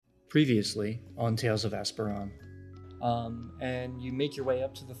Previously on Tales of Esperon. And you make your way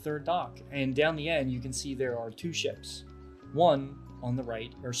up to the third dock, and down the end you can see there are two ships. One on the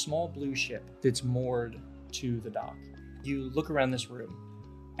right, a small blue ship that's moored to the dock. You look around this room,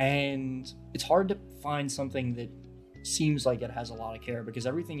 and it's hard to find something that seems like it has a lot of care because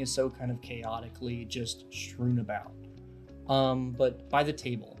everything is so kind of chaotically just strewn about. But by the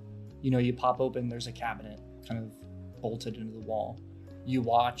table, you pop open, there's a cabinet kind of bolted into the wall. You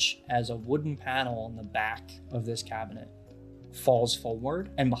watch as a wooden panel on the back of this cabinet falls forward,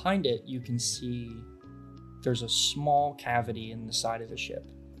 and behind it you can see there's a small cavity in the side of the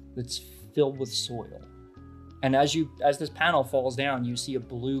ship that's filled with soil. And as this panel falls down, you see a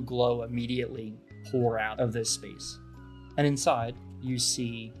blue glow immediately pour out of this space. And inside, you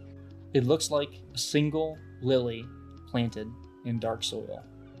see it looks like a single lily planted in dark soil,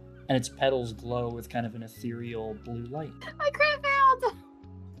 and its petals glow with kind of an ethereal blue light. I crit failed!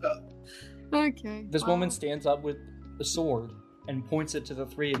 Okay. This woman stands up with a sword and points it to the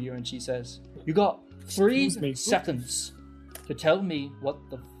three of you, and she says, "You got 3 seconds to tell me what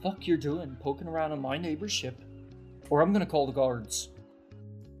the fuck you're doing poking around on my neighbor's ship, or I'm gonna call the guards."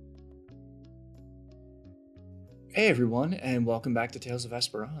 Hey everyone, and welcome back to Tales of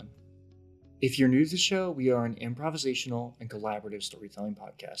Esperon. If you're new to the show, we are an improvisational and collaborative storytelling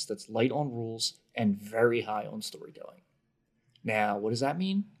podcast that's light on rules and very high on storytelling. Now, what does that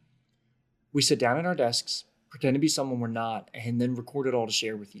mean? We sit down at our desks, pretend to be someone we're not, and then record it all to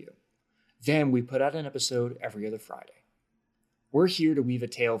share with you. Then we put out an episode every other Friday. We're here to weave a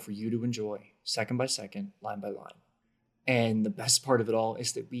tale for you to enjoy, second by second, line by line. And the best part of it all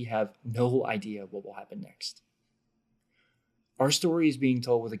is that we have no idea what will happen next. Our story is being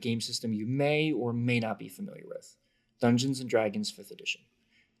told with a game system you may or may not be familiar with, Dungeons & Dragons 5th edition.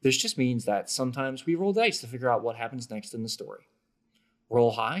 This just means that sometimes we roll dice to figure out what happens next in the story.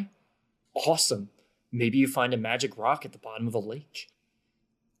 Roll high? Awesome. Maybe you find a magic rock at the bottom of a lake.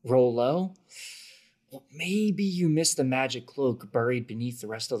 Roll low? Well, maybe you miss the magic cloak buried beneath the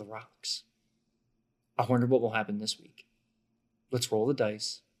rest of the rocks. I wonder what will happen this week. Let's roll the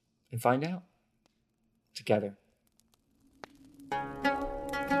dice and find out. Together.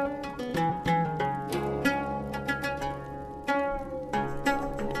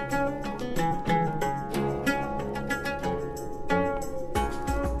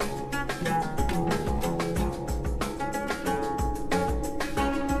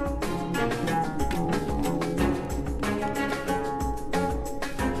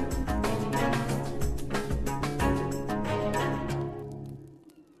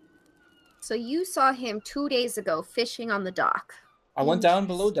 So you saw him 2 days ago fishing on the dock. I went down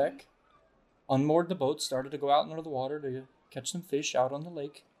below deck, unmoored the boat, started to go out into the water to catch some fish out on the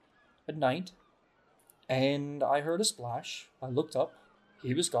lake at night, and I heard a splash. I looked up.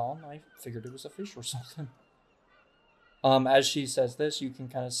 He was gone. I figured it was a fish or something. As she says this, you can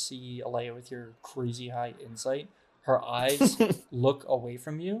kind of see Alea with your crazy high insight. Her eyes look away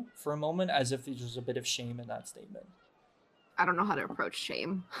from you for a moment as if there's a bit of shame in that statement. I don't know how to approach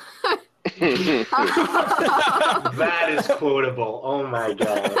shame. That is quotable. Oh my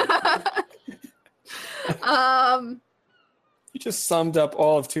god. You just summed up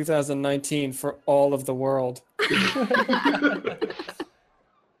all of 2019 for all of the world.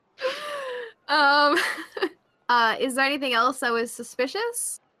 Is there anything else that was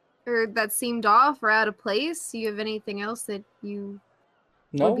suspicious? Or that seemed off or out of place? Do you have anything else that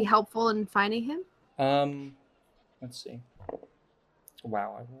would be helpful in finding him? Let's see.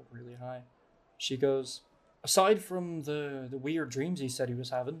 Wow, I rolled really high. She goes, aside from the weird dreams he said he was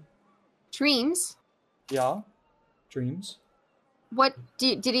having. Dreams? Yeah, dreams. What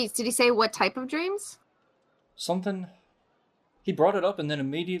did he say? What type of dreams? Something. He brought it up and then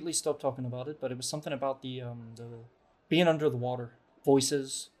immediately stopped talking about it. But it was something about the being under the water,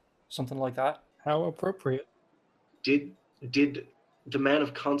 voices, something like that. How appropriate. Did the Man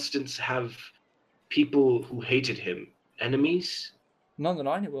of Constance have people who hated him? Enemies? None that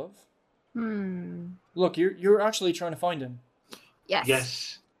I knew of. Look, you're actually trying to find him. Yes.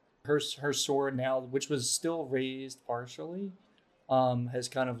 Yes. Her sword now, which was still raised partially, has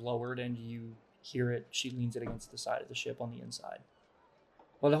kind of lowered, and you hear it. She leans it against the side of the ship on the inside.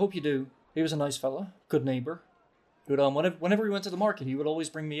 Well, I hope you do. He was a nice fella, good neighbor. But whenever we went to the market, he would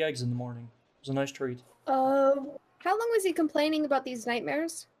always bring me eggs in the morning. It was a nice treat. How long was he complaining about these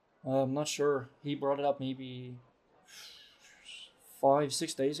nightmares? I'm not sure. He brought it up maybe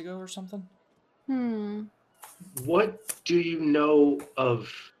 5-6 days ago or something. What do you know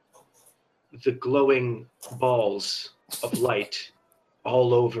of the glowing balls of light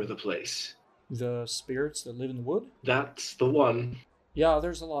all over the place? The spirits that live in the wood? That's the one. Yeah,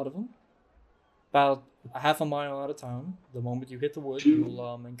 there's a lot of them. About a half a mile out of town. The moment you hit the wood, Do-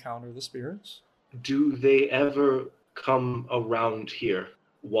 you'll encounter the spirits. Do they ever come around here?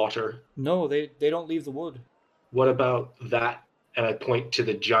 Water? No, they don't leave the wood. What about that? And I point to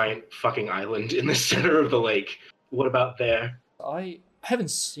the giant fucking island in the center of the lake. What about there? I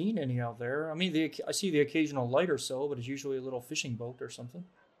haven't seen any out there. I mean, I see the occasional light or so, but it's usually a little fishing boat or something.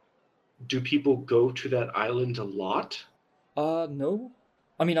 Do people go to that island a lot? No.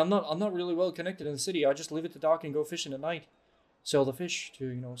 I mean, I'm not really well connected in the city. I just live at the dock and go fishing at night. Sell the fish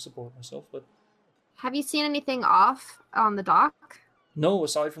to, support myself, but... Have you seen anything off on the dock? No,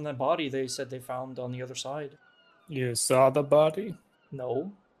 aside from that body they said they found on the other side. You saw the body?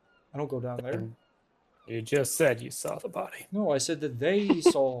 No. I don't go down there. You just said you saw the body. No, I said that they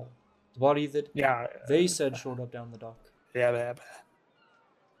saw the body that they said showed up down the dock. Yeah.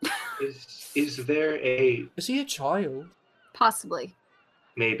 Is there a... Is he a child? Possibly.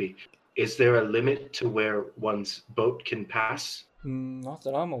 Maybe. Is there a limit to where one's boat can pass? Not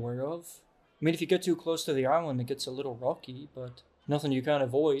that I'm aware of. I mean, if you get too close to the island, it gets a little rocky, but nothing you can't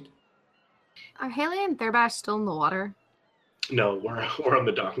avoid. Are Haley and Thurbash still in the water? No, we're on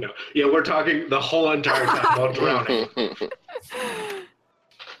the dock now. Yeah, we're talking the whole entire time while drowning.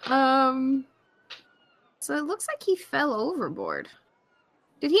 So it looks like he fell overboard.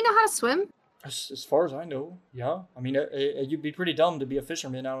 Did he know how to swim? As far as I know, yeah. I mean, you'd be pretty dumb to be a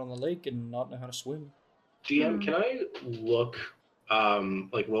fisherman out on the lake and not know how to swim. DM, can I look,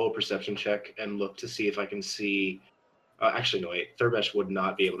 roll a perception check and look to see if I can see... actually, no, wait. Thurbesh would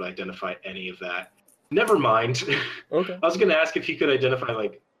not be able to identify any of that. Never mind. Okay. I was going to ask if he could identify,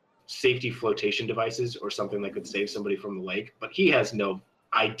 safety flotation devices or something that could save somebody from the lake, but he has no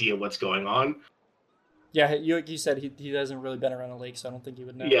idea what's going on. Yeah, you said he hasn't really been around a lake, so I don't think he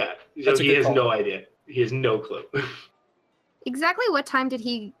would know. Yeah, so he has no idea. He has no clue. Exactly what time did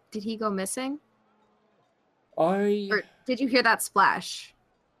he go missing? Or did you hear that splash?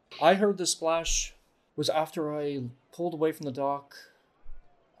 I heard the splash was after I pulled away from the dock.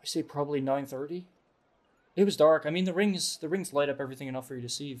 I say probably 9:30. It was dark. I mean, the rings light up everything enough for you to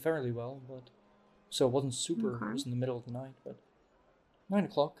see fairly well, but so it wasn't super. Okay. It was in the middle of the night, but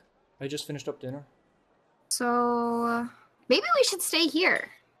 9:00. I just finished up dinner. So maybe we should stay here.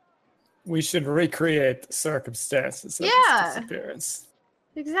 We should recreate the circumstances of his disappearance.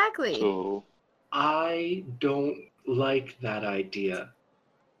 Exactly. So I don't like that idea.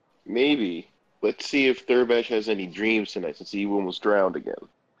 maybe. Let's see if Thurbesh has any dreams tonight since he almost drowned again.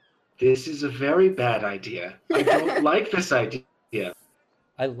 This is a very bad idea. I don't like this idea,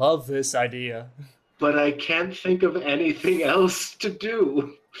 I love this idea. but I can't think of anything else to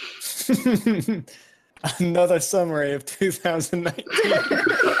do. Another summary of 2019.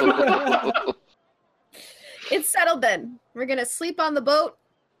 It's settled then. We're gonna sleep on the boat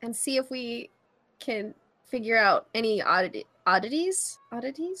and see if we can figure out any oddities.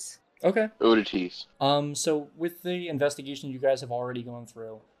 Okay. Oddities. So with the investigation you guys have already gone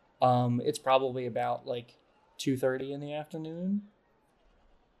through, it's probably about 2:30 in the afternoon.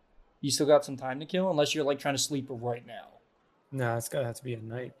 You still got some time to kill, unless you're trying to sleep right now. No, it's gotta have to be at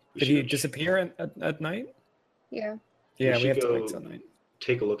night. We Did he should- disappear at night? Yeah. Yeah, we should have to go- wait till night.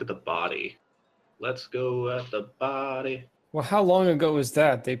 Take a look at the body. Let's go at the body. Well, how long ago was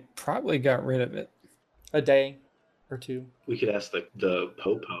that? They probably got rid of it. A day or two. We could ask the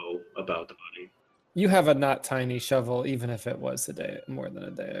Popo about the body. You have a not tiny shovel, even if it was more than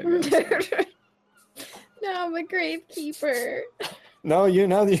a day ago. No, I'm a gravekeeper. No, you're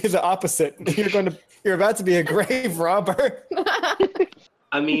the opposite. You're about to be a grave robber.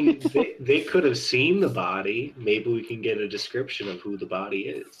 I mean, they could have seen the body. Maybe we can get a description of who the body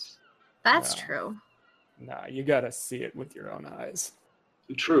is. That's Wow. true. Nah, you gotta see it with your own eyes.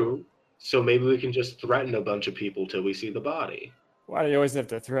 True. So maybe we can just threaten a bunch of people till we see the body. Why do you always have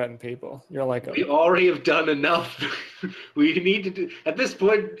to threaten people? You're like We already have done enough. We need to do... At this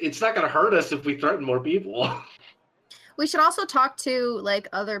point, it's not going to hurt us if we threaten more people. We should also talk to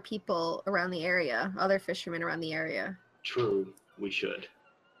other people around the area, other fishermen around the area. True. We should.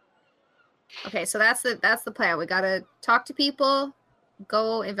 Okay, so that's the plan. We gotta talk to people,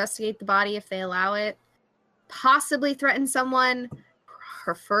 go investigate the body if they allow it, possibly threaten someone,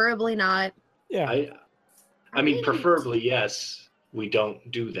 preferably not. yeah. I mean, preferably, yes, we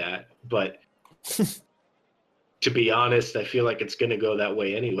don't do that. But to be honest, I feel like it's going to go that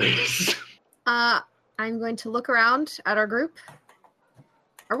way anyways. I'm going to look around at our group.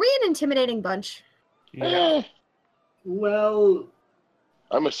 Are we an intimidating bunch? Eh, Well,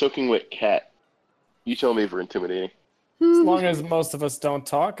 I'm a soaking wet cat. You tell me if we're intimidating. As long as most of us don't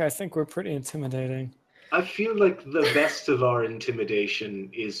talk, I think we're pretty intimidating. I feel like the best of our intimidation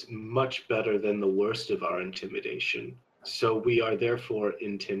is much better than the worst of our intimidation. So we are therefore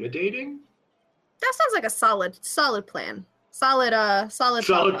intimidating? That sounds like a solid plan. Solid thought Solid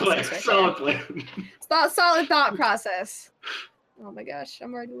plan. process right Solid there. plan. Solid thought process. Oh my gosh,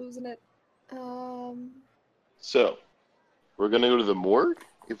 I'm already losing it. So, we're gonna go to the morgue,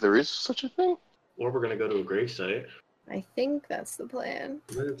 if there is such a thing. Or we're gonna go to a gravesite. I think that's the plan.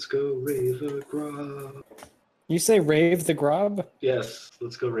 Let's go rave the grub. You say rave the grub? Yes,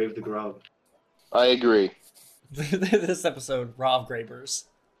 let's go rave the grub. I agree. This episode, Rob Grabers.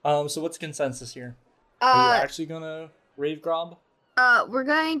 So what's consensus here? Are you actually gonna rave Grob? We're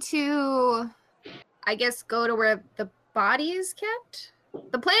going to, I guess, go to where the body is kept.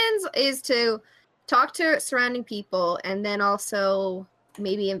 The plans is to talk to surrounding people and then also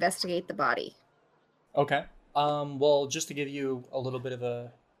maybe investigate the body. Okay. Well, just to give you a little bit of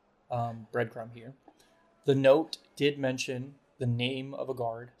a breadcrumb here, the note did mention the name of a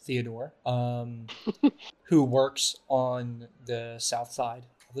guard, Theodore, who works on the south side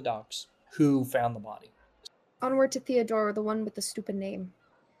of the docks, who found the body. Onward to Theodore, the one with the stupid name.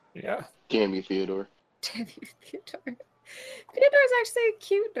 Yeah. Damn you, Theodore. Damn you, Theodore. Theodore is actually a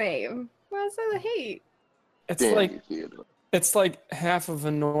cute name. Why is that a hate? It's Damn like you, Theodore. it's like half of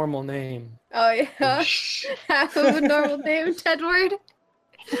a normal name. Oh yeah, half of a normal name, Tedward.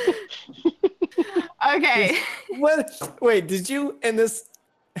 Okay. What? Wait, did you in this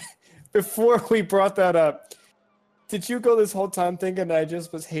before we brought that up? Did you go this whole time thinking I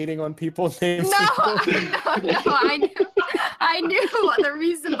just was hating on people named No, Theodore? no, I knew the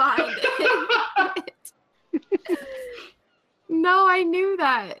reason behind it. No, I knew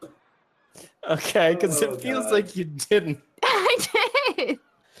that. Okay, because Oh, it feels God. like you didn't. I did.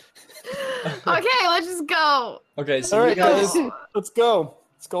 Okay, let's just go. Okay, so All you right, guys. guys, let's go.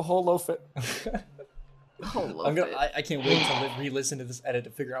 Let's go whole loaf it. I can't wait to re-listen to this edit to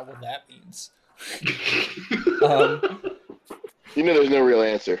figure out what that means. You know there's no real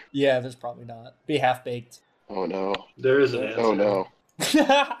answer. Yeah, there's probably not. Be half baked. Oh no. There is an answer. Oh no.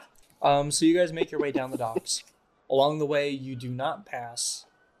 So you guys make your way down the docks. Along the way, you do not pass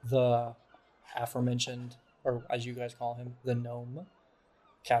the aforementioned, or as you guys call him, the gnome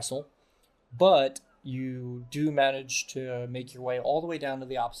castle, but you do manage to make your way all the way down to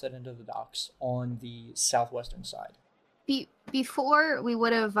the opposite end of the docks on the southwestern side. Before we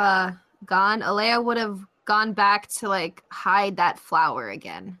would have gone, Alea would have gone back to like hide that flower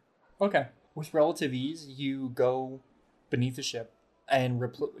again. Okay. With relative ease, you go beneath the ship and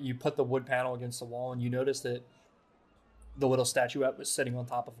you put the wood panel against the wall, and you notice that the little statuette was sitting on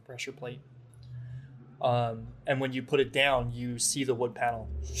top of a pressure plate. And when you put it down, you see the wood panel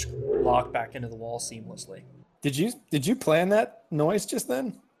lock back into the wall seamlessly. Did you plan that noise just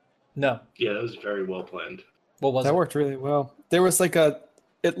then? No. Yeah, that was very well planned. What was That it? worked really well. There was like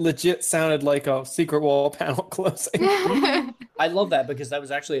it legit sounded like a secret wall panel closing. I love that because that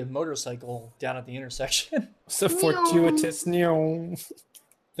was actually a motorcycle down at the intersection. It's a fortuitous neon.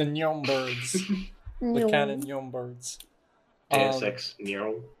 The Nyom birds. The canon Nyom birds. ASX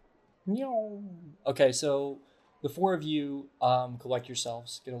Nero. Nyom. Okay, so the four of you collect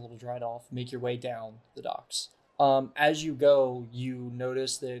yourselves, get a little dried off, make your way down the docks. As you go, you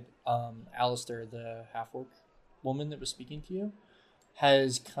notice that Alistair, the half-orc woman that was speaking to you,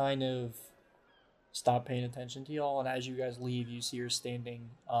 has kind of stopped paying attention to y'all, and as you guys leave, you see her standing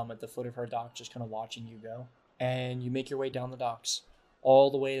at the foot of her dock, just kind of watching you go. And you make your way down the docks,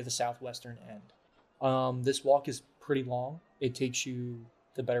 all the way to the southwestern end. This walk is pretty long. It takes you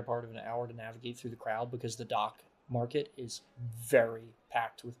the better part of an hour to navigate through the crowd because the dock market is very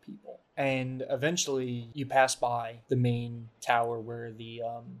packed with people. And eventually you pass by the main tower where the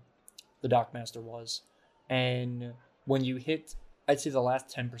dockmaster was. And when you hit, I'd say the last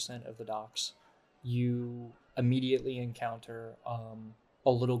 10% of the docks, you immediately encounter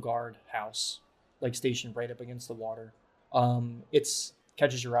a little guard house, like stationed right up against the water. It's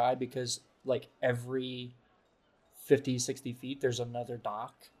catches your eye because like every 50, 60 feet, there's another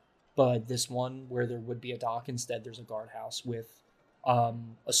dock. But this one, where there would be a dock, instead there's a guardhouse with a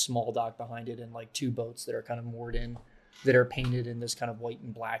small dock behind it and like two boats that are kind of moored in that are painted in this kind of white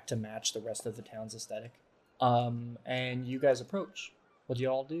and black to match the rest of the town's aesthetic. And you guys approach. What do you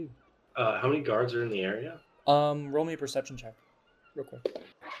all do? How many guards are in the area? Roll me a perception check, real quick.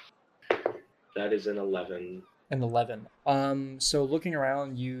 That is an 11. An 11. So looking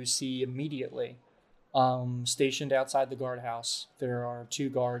around, you see immediately, stationed outside the guardhouse, there are two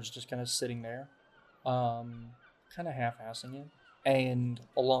guards just kind of sitting there, kind of half-assing it. And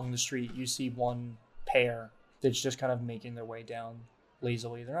along the street, you see one pair that's just kind of making their way down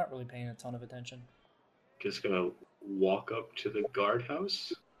lazily. They're not really paying a ton of attention. Just gonna walk up to the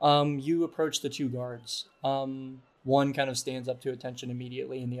guardhouse. You approach the two guards. One kind of stands up to attention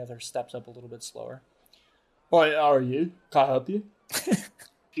immediately, and the other steps up a little bit slower. What are you? Can I help you?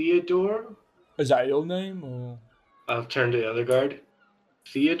 Theodore? Is that your name, or? I'll turn to the other guard.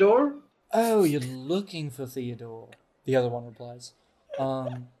 Theodore? Oh, you're looking for Theodore. The other one replies.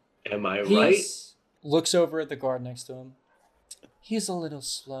 Am I He right? looks over at the guard next to him. He's a little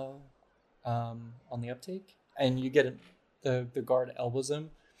slow on the uptake. And you get the guard elbows him.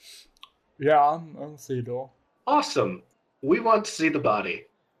 Yeah, I'm Theodore. Awesome. We want to see the body.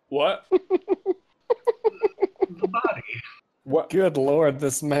 What? The body. What? Good lord,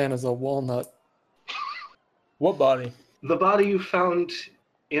 this man is a walnut. What body? The body you found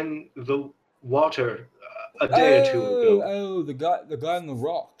in the water a day or two ago. Oh, the guy in the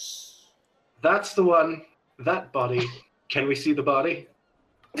rocks. That's the one. That body. Can we see the body?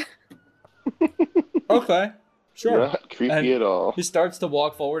 Okay, sure. Not creepy And at all. He starts to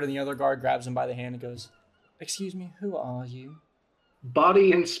walk forward, and the other guard grabs him by the hand and goes, "Excuse me, who are you?"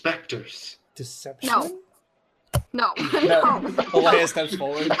 Body inspectors. Deception? No. No. No. No. Alea steps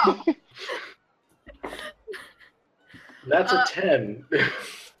forward. No. That's a 10.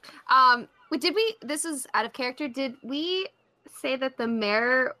 Wait, this is out of character. Did we say that the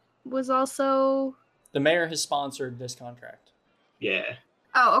mayor was also... The mayor has sponsored this contract. Yeah.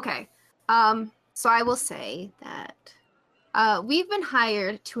 Oh, okay. So I will say that we've been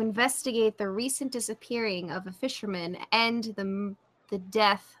hired to investigate the recent disappearing of a fisherman and the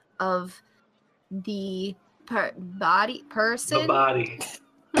death of the person. The body.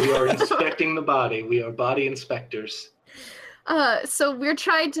 We are inspecting the body. We are body inspectors. So we're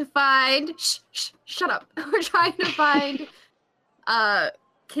trying to find. Shut up. We're trying to find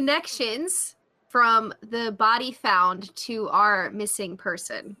connections from the body found to our missing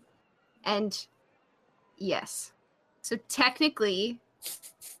person, and yes, so technically,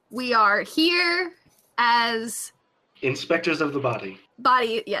 we are here as Inspectors of the body.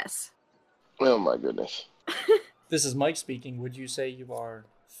 body. Yes. Oh my goodness. This is Mike speaking. Would you say you are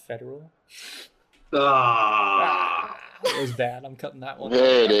federal? Ah. That was bad. I'm cutting that one.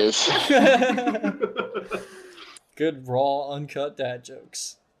 There it is. Good, raw, uncut dad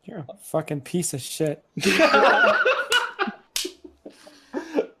jokes. You're a fucking piece of shit.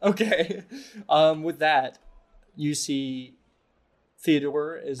 Okay. With that, you see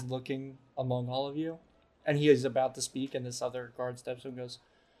Theodore is looking among all of you, and he is about to speak, and this other guard steps up and goes,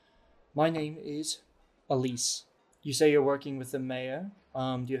 "My name is Elise. You say you're working with the mayor.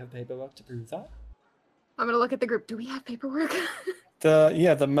 Do you have paperwork to prove that?" I'm gonna look at the group. Do we have paperwork?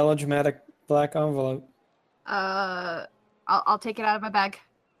 The melodramatic black envelope. I'll take it out of my bag.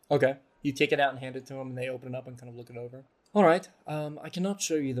 Okay. You take it out and hand it to them, and they open it up and kind of look it over. All right. I cannot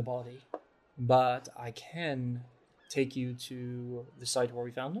show you the body, but I can take you to the site where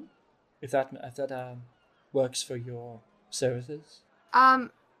we found him, if that works for your services.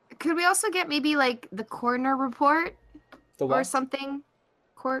 Could we also get maybe like the coroner report The or what? something?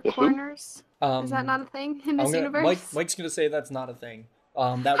 The who? Coroners? Is that not a thing in this universe? Mike's gonna say that's not a thing.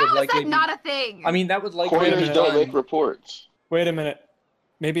 That How would is likely that not a thing? I mean, that would likely Coroners be don't done. make reports. Wait a minute.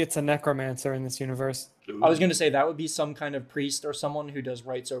 Maybe it's a necromancer in this universe. I was gonna say that would be some kind of priest or someone who does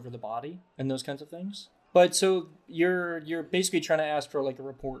rites over the body and those kinds of things. But so you're basically trying to ask for like a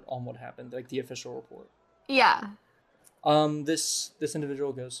report on what happened, like the official report. Yeah. This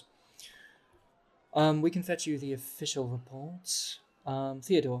individual goes, we can fetch you the official reports.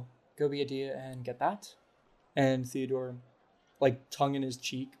 Theodore, go be a dear and get that. And Theodore, like, tongue in his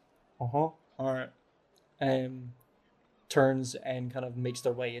cheek, alright, turns and kind of makes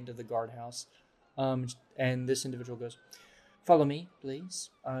their way into the guardhouse. And this individual goes, follow me,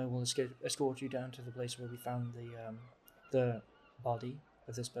 please. I will escort you down to the place where we found the body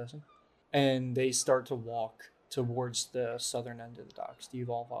of this person. And they start to walk towards the southern end of the docks. Do you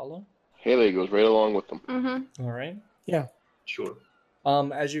all follow? Haley goes right along with them. Mm-hmm. All right. Yeah. Sure.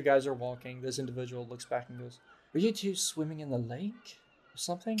 As you guys are walking, this individual looks back and goes, were you two swimming in the lake or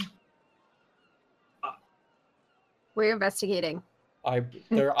something? We're investigating.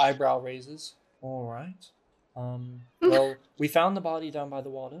 Their eyebrow raises. All right. Well, we found the body down by the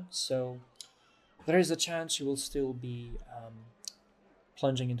water, so there is a chance you will still be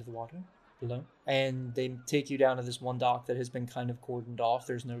plunging into the water below. And they take you down to this one dock that has been kind of cordoned off.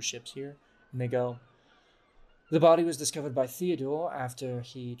 There's no ships here. And they go, the body was discovered by Theodore after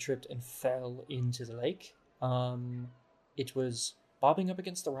he tripped and fell into the lake. It was bobbing up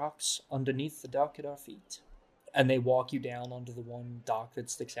against the rocks underneath the dock at our feet. And they walk you down onto the one dock that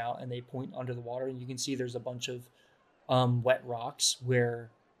sticks out, and they point under the water, and you can see there's a bunch of wet rocks where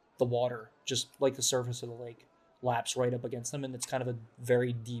the water, just like the surface of the lake, laps right up against them, and it's kind of a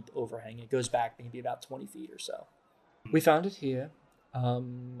very deep overhang. It goes back maybe about 20 feet or so. We found it here.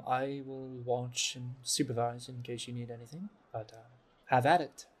 I will watch and supervise in case you need anything, but have at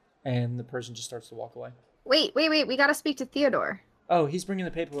it. And the person just starts to walk away. Wait. We gotta speak to Theodore. Oh, he's bringing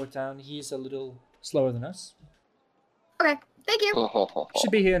the paperwork down. He's a little slower than us. Okay, thank you. Should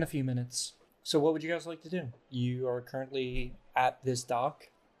be here in a few minutes. So what would you guys like to do? You are currently at this dock.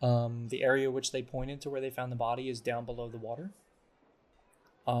 The area which they pointed to where they found the body is down below the water.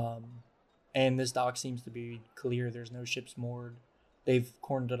 And this dock seems to be clear. There's no ships moored. They've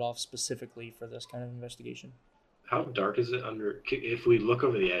cordoned it off specifically for this kind of investigation. How dark is it under? If we look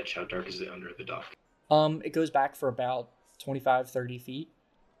over the edge, how dark is it under the dock? It goes back for about 25, 30 feet.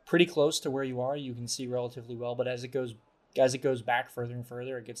 Pretty close to where you are. You can see relatively well, but as it goes back further and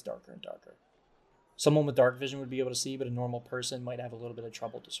further, it gets darker and darker. Someone with dark vision would be able to see, but a normal person might have a little bit of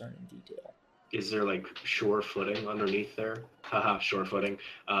trouble discerning detail. Is there like shore footing underneath there? Haha, shore footing.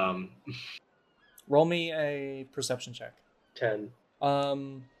 Roll me a perception check. 10.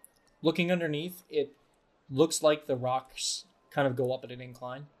 Looking underneath, it looks like the rocks kind of go up at an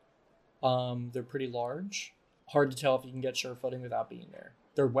incline. They're pretty large. Hard to tell if you can get sure footing without being there.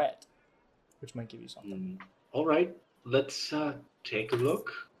 They're wet, which might give you something. All right, let's take a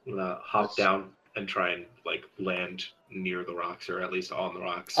look. Hop down and try and like land near the rocks, or at least on the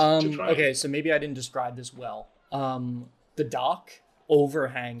rocks. To try. Okay, so maybe I didn't describe this well. The dock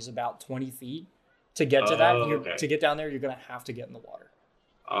overhangs about 20 feet. To get to that, to get down there, you're gonna have to get in the water.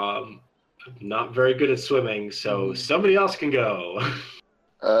 I'm not very good at swimming, so somebody else can go.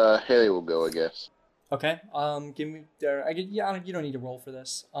 Haley will go, I guess. Okay. Give me there. You don't need to roll for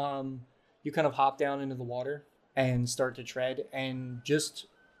this. You kind of hop down into the water and start to tread, and just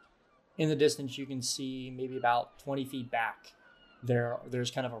in the distance, you can see maybe about 20 feet back.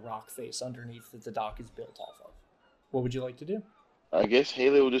 There's kind of a rock face underneath that the dock is built off of. What would you like to do? I guess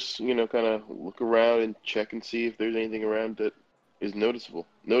Haley will just, kind of look around and check and see if there's anything around that is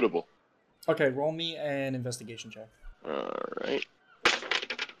notable. Okay, roll me an investigation check. All right.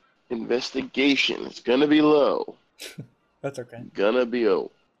 Investigation. It's gonna be low. That's okay. Gonna be a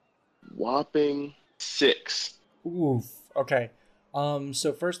whopping 6. Oof. Okay.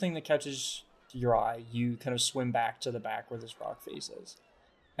 So first thing that catches your eye, you kind of swim back to the back where this rock face is.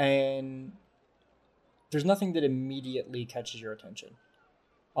 And there's nothing that immediately catches your attention.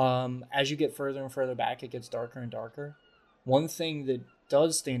 As you get further and further back, it gets darker and darker. One thing that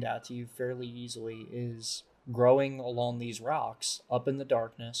does stand out to you fairly easily is growing along these rocks up in the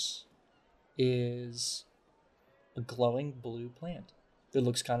darkness is a glowing blue plant that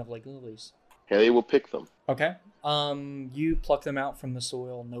looks kind of like lilies. Haley will pick them. Okay. You pluck them out from the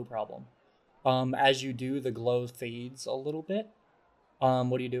soil, no problem. As you do, the glow fades a little bit.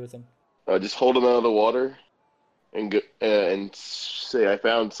 What do you do with them? Just hold them out of the water and say, I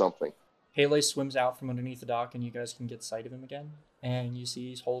found something. Haley swims out from underneath the dock, and you guys can get sight of him again. And you see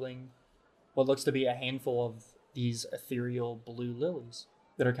he's holding what looks to be a handful of these ethereal blue lilies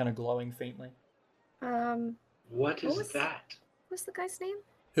that are kind of glowing faintly. What is that? What's the guy's name?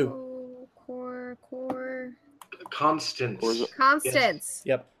 Who? Constance. Constance.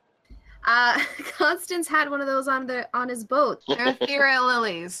 Yes. Yep. Constance had one of those on his boat. They're ethereal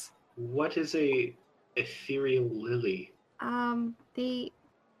lilies. What is a ethereal lily?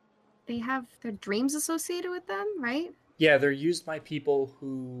 They have their dreams associated with them, right? Yeah, they're used by people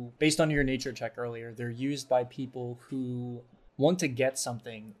who, based on your nature check earlier, they're used by people who want to get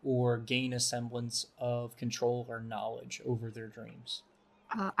something or gain a semblance of control or knowledge over their dreams.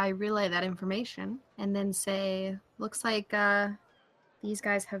 I relay that information and then say, looks like these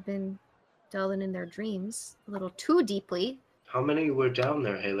guys have been delving in their dreams a little too deeply. How many were down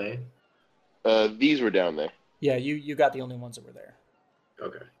there, Haley? These wwere down there. Yeah, you got the only ones that were there.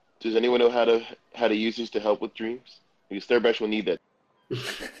 Okay. Does anyone know how to use these to help with dreams? Because Thurbesh will need that.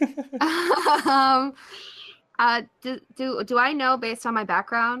 Do I know based on my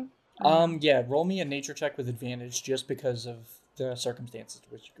background? Yeah, roll me a nature check with advantage just because of the circumstances in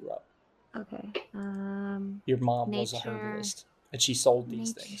which you grew up. Okay. Your mom was a nature- herbalist, and she sold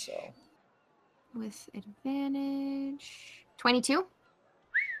these nature- things, so. With advantage. 22?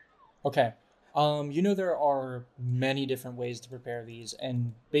 Okay. There are many different ways to prepare these,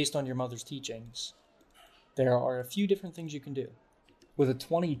 and based on your mother's teachings, there are a few different things you can do. With a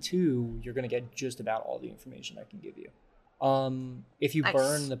 22, you're going to get just about all the information I can give you. If you Nice.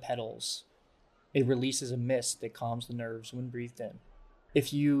 burn the petals, it releases a mist that calms the nerves when breathed in.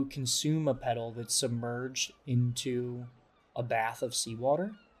 If you consume a petal that's submerged into a bath of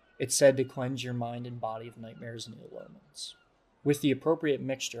seawater, it's said to cleanse your mind and body of nightmares and ill omens. with the appropriate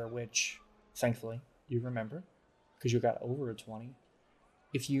mixture, which thankfully you remember because you got over a 20.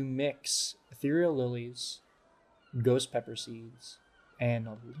 If you mix ethereal lilies, ghost pepper seeds, and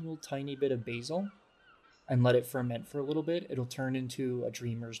a little tiny bit of basil and let it ferment for a little bit, it'll turn into a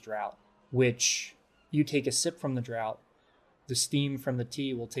dreamer's draught, which you take a sip from the draught. The steam from the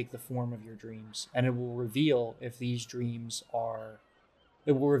tea will take the form of your dreams, and it will reveal if these dreams are,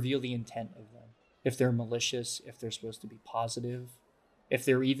 it will reveal the intent of them. If they're malicious, if they're supposed to be positive, if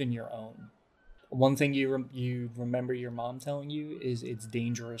they're even your own. One thing you remember your mom telling you is it's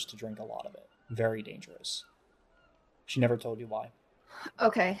dangerous to drink a lot of it. Very dangerous. She never told you why.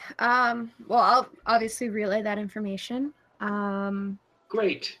 Okay. Well, I'll obviously relay that information.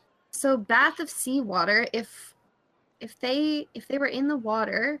 Great. So bath of seawater, if they were in the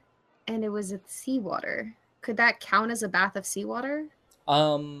water and it was seawater, could that count as a bath of seawater?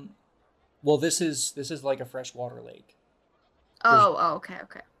 Well, this is like a freshwater lake. Oh, okay.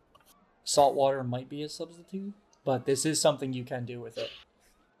 Salt water might be a substitute, but this is something you can do with it.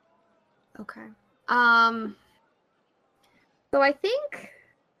 Okay. So I think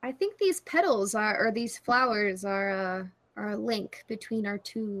these petals or these flowers are a link between our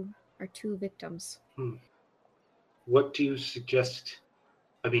two victims. What do you suggest?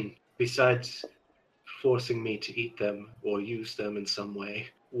 I mean, besides forcing me to eat them or use them in some way,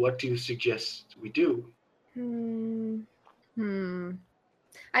 what do you suggest we do?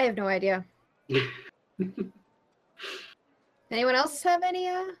 I have no idea. Anyone else have any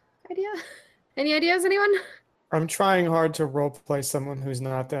idea? Any ideas, anyone? I'm trying hard to roleplay someone who's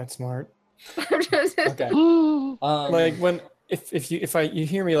not that smart. Okay. Like when if you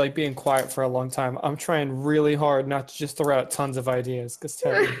hear me like being quiet for a long time, I'm trying really hard not to just throw out tons of ideas because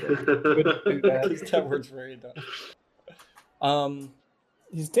that works very dumb.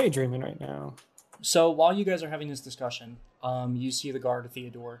 He's daydreaming right now. So while you guys are having this discussion, you see the guard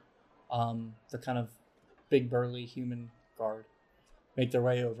Theodore, the kind of big burly human guard, make their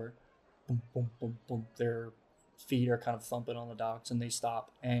way over. Boom, boom, boom, boom. Their feet are kind of thumping on the docks, and they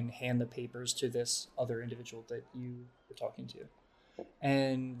stop and hand the papers to this other individual that you were talking to.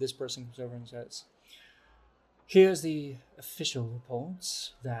 And this person comes over and says, "Here's the official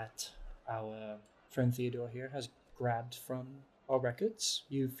reports that our friend Theodore here has grabbed from our records.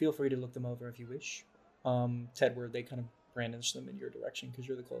 You feel free to look them over if you wish." Tedward, they kind of brandish them in your direction because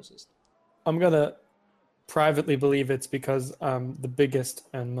you're the closest. I'm gonna privately believe it's because I'm the biggest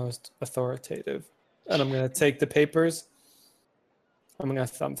and most authoritative. And I'm gonna take the papers. I'm gonna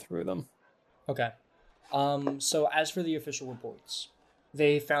thumb through them. Okay. So as for the official reports,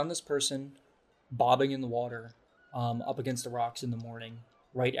 they found this person bobbing in the water, up against the rocks in the morning,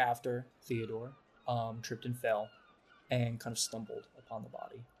 right after Theodore tripped and fell and kind of stumbled upon the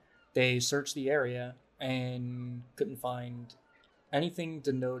body. They searched the area and couldn't find anything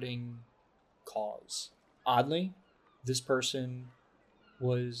denoting cause. Oddly, this person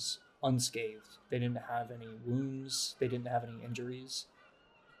was unscathed. They didn't have any wounds. They didn't have any injuries.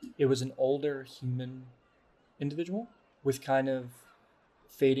 It was an older human individual with kind of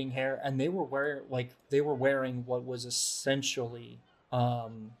fading hair, and they were wearing what was essentially a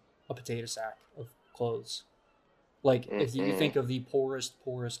potato sack of clothes. Like if you think of the poorest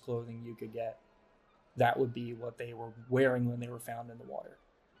clothing you could get, that would be what they were wearing when they were found in the water.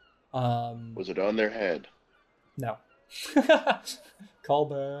 Was it on their head? No. Call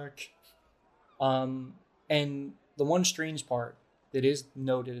back. And the one strange part that is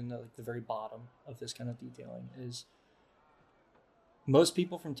noted in the very bottom of this kind of detailing is most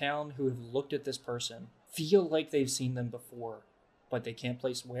people from town who have looked at this person feel like they've seen them before, but they can't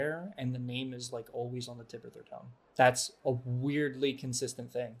place where, and the name is like always on the tip of their tongue. That's a weirdly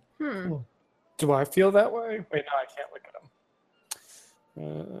consistent thing. Do I feel that way? Wait, no, I can't look at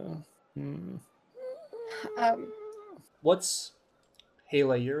them. What's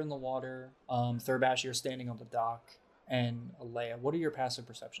Hala, you're in the water. Thurbash, you're standing on the dock. And Alea, what are your passive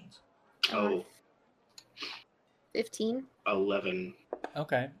perceptions? 15. 11.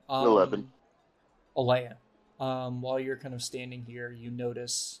 Okay. 11. Alea, while you're kind of standing here, you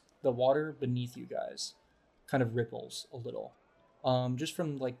notice the water beneath you guys kind of ripples a little, just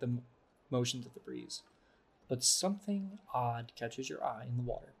from like the motions of the breeze. But something odd catches your eye in the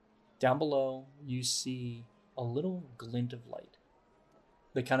water. Down below, you see a little glint of light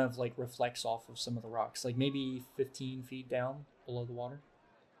that kind of like reflects off of some of the rocks, like maybe 15 feet down below the water.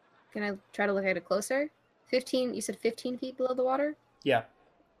 Can I try to look at it closer? 15, you said 15 feet below the water? Yeah.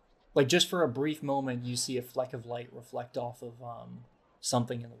 Like just for a brief moment, you see a fleck of light reflect off of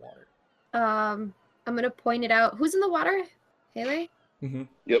something in the water. I'm going to point it out. Who's in the water? Haley? Mm-hmm.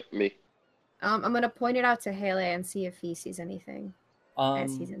 Yep, me. I'm gonna point it out to Haley and see if he sees anything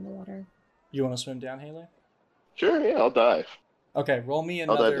as he's Um, in the water. you want to swim down, Haley? Sure, yeah, I'll dive. Okay, roll me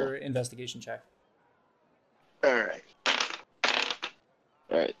I'll dive another investigation check. All right.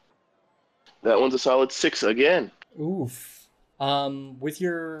 All right. That one's a solid 6 again. Oof. With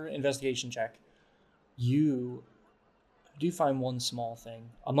your investigation check, you do find one small thing.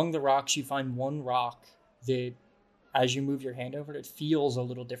 Among the rocks, you find one rock that, as you move your hand over it, feels a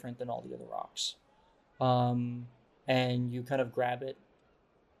little different than all the other rocks. And you kind of grab it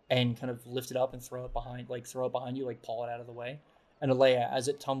and kind of lift it up and throw it behind you, like pull it out of the way. And Alea, as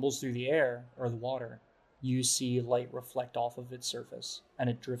it tumbles through the air or the water, you see light reflect off of its surface and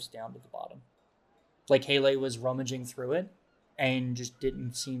it drifts down to the bottom. Like Haley was rummaging through it and just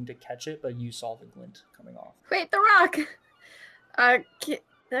didn't seem to catch it, but you saw the glint coming off. Wait, the rock. I'm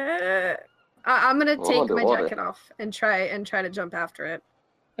gonna Well, take my underwater. jacket off and try to jump after it.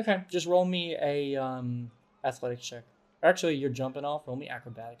 Okay, just roll me a athletics check. Actually, you're jumping off. Roll me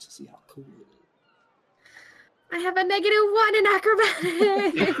acrobatics to see how cool it is. I have a -1 in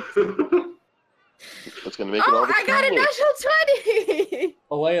acrobatics. That's going to make it all the I got a cooler. natural 20.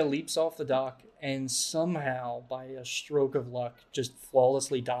 Alea leaps off the dock and somehow, by a stroke of luck, just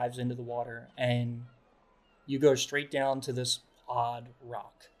flawlessly dives into the water, and you go straight down to this odd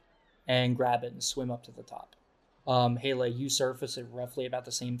rock and grab it and swim up to the top. Haley, you surface it roughly about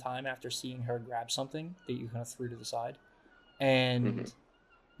the same time after seeing her grab something that you kind of threw to the side. And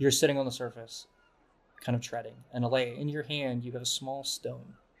you're sitting on the surface, kind of treading. And Alea, in your hand, you have a small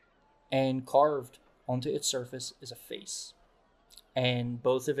stone. And carved onto its surface is a face. And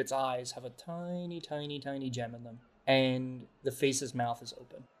both of its eyes have a tiny, tiny, tiny gem in them. And the face's mouth is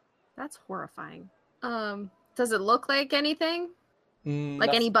open. That's horrifying. Does it look like anything? Like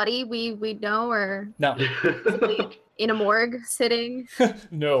Nothing- anybody we know, or No. in a morgue sitting?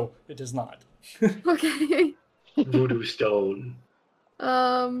 No, it does not. Okay. Voodoo stone.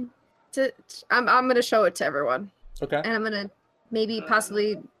 I'm gonna show it to everyone, Okay. and I'm gonna maybe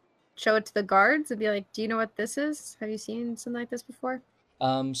possibly show it to the guards and be like, "Do you know what this is? Have you seen something like this before?"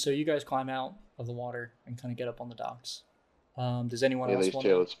 So you guys climb out of the water and kind of get up on the docks. Does anyone else Haley's want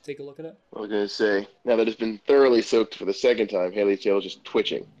tail to is- take a look at it? I was going to say, now that it's been thoroughly soaked for the second time, Haley's tail is just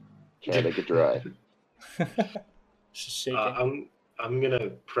twitching, trying to get dry. Just shaking. I'm gonna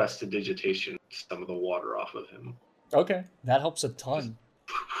prestidigitation some of the water off of him. Okay, that helps a ton.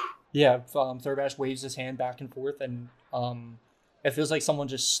 Yeah, Thurbash waves his hand back and forth, and it feels like someone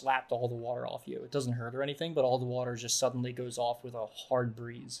just slapped all the water off you. It doesn't hurt or anything, but all the water just suddenly goes off with a hard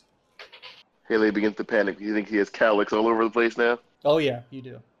breeze. Haley begins to panic. Do you think he has cowlicks all over the place now? Oh yeah, you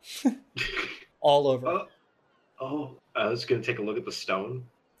do. All over. I was gonna take a look at the stone.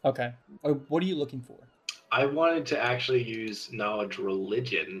 Okay. What are you looking for? I wanted to actually use knowledge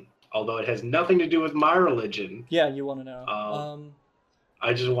religion, although it has nothing to do with my religion. Yeah, you want to know.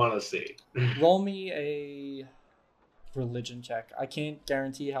 I just want to see. Roll me a religion check. I can't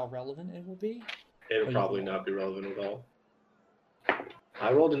guarantee how relevant it will be. It'll probably not be relevant at all.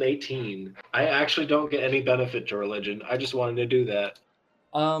 I rolled an 18. I actually don't get any benefit to religion. I just wanted to do that.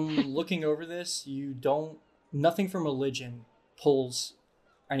 Looking over this, nothing from religion pulls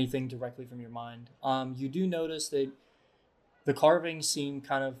anything directly from your mind. You do notice that the carvings seem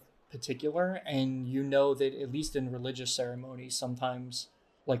kind of particular, and you know that at least in religious ceremonies, sometimes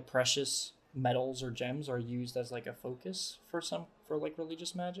like precious metals or gems are used as like a focus for like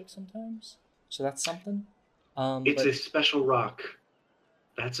religious magic sometimes. So that's something. It's But- a special rock.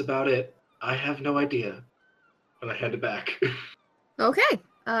 That's about it. I have no idea. And I hand it back. Okay.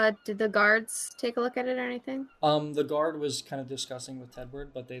 Did the guards take a look at it or anything? The guard was kind of discussing with Tedward,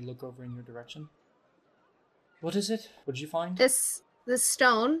 but they look over in your direction. What is it? What did you find? This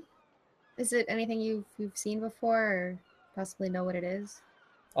stone. Is it anything you've seen before, or possibly know what it is?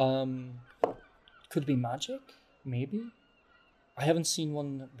 Could be magic, maybe. I haven't seen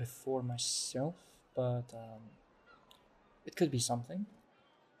one before myself, but it could be something.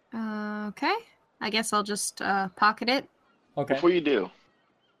 Okay. I guess I'll just pocket it. Okay. Before you do,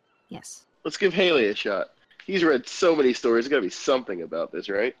 Yes. let's give Haley a shot. He's read so many stories. There's got to be something about this,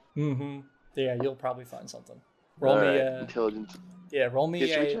 right? Mm-hmm. Yeah, you'll probably find something. Roll All me right, a intelligence. roll me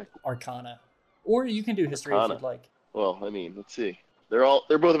history a check? Arcana, or you can do history if Arcana. you'd like. Well, I mean, let's see. They're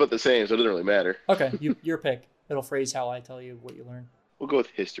both about the same, so it doesn't really matter. Okay, your pick. It'll phrase how I tell you what you learn. We'll go with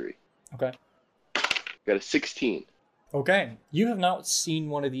history. Okay. Got a 16. Okay. You have not seen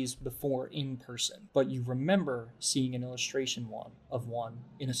one of these before in person, but you remember seeing an illustration of one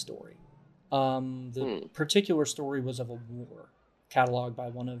in a story. The particular story was of a war cataloged by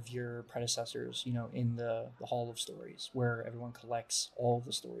one of your predecessors, in the Hall of Stories, where everyone collects all of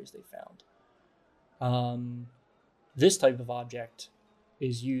the stories they found. This type of object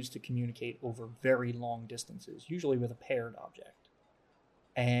is used to communicate over very long distances, usually with a paired object.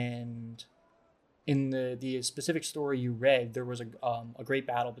 And in the specific story you read, there was a great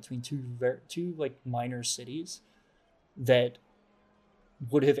battle between two like minor cities that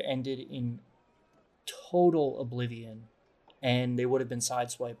would have ended in total oblivion, and they would have been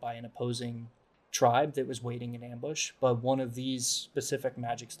sideswiped by an opposing tribe that was waiting in ambush. But one of these specific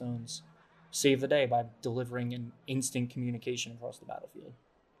magic stones saved the day by delivering an instant communication across the battlefield.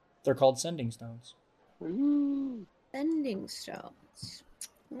 They're called sending stones. Ooh. Sending stones.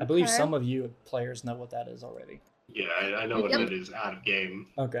 I believe Okay. some of you players know what that is already. Yeah, I know what Yep. it is out of game.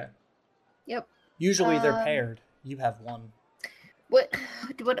 Okay. Yep. Usually they're Um, paired. You have one. What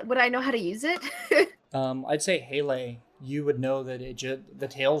would I know how to use it? I'd say Hele, you would know that the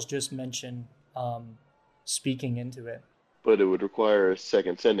tales just mention speaking into it. But it would require a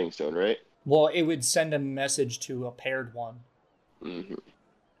second sending stone, right? Well, it would send a message to a paired one. Mm-hmm.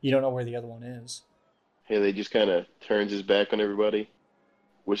 You don't know where the other one is. Haley just kind of turns his back on everybody,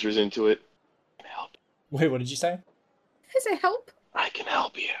 whispers into it. I can help. Wait, what did you say? Does it help? I can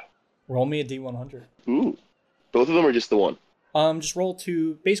help you. Roll me a D100. Ooh. Both of them are just the one. Just roll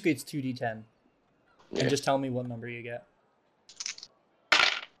two. Basically, it's 2d10, Yeah. and just tell me what number you get.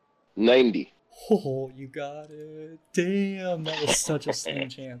 90. Oh, you got it. Damn, that was such a slim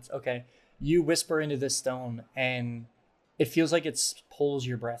chance. Okay, you whisper into this stone, and it feels like it pulls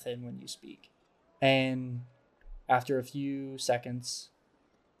your breath in when you speak. And after a few seconds,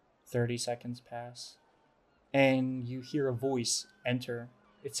 30 seconds pass, and you hear a voice enter.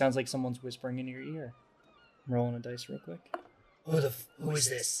 It sounds like someone's whispering in your ear. I'm rolling a dice real quick. Who is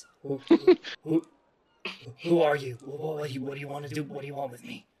this? Who are you? What do you want to do? What do you want with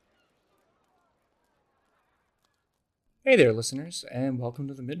me? Hey there, listeners, and welcome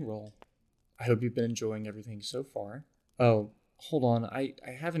to the mid-roll. I hope you've been enjoying everything so far. Oh, hold on. I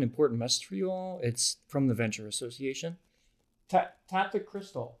have an important message for you all. It's from the Venture Association. Tap the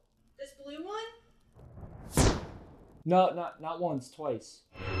crystal. This blue one? No, not once, twice.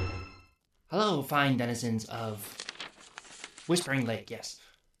 Hello, fine denizens of Whispering Lake, yes.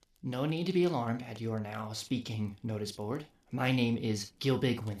 No need to be alarmed at your now speaking notice board. My name is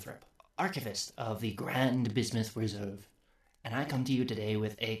Gilbig Winthrop, archivist of the Grand Bismuth Reserve, and I come to you today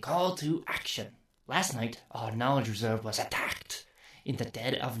with a call to action. Last night, our knowledge reserve was attacked in the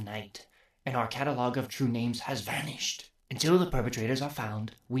dead of night, and our catalog of true names has vanished. Until the perpetrators are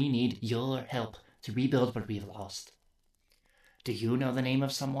found, we need your help to rebuild what we've lost. Do you know the name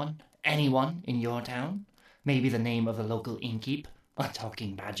of someone? Anyone in your town? Maybe the name of the local innkeep, a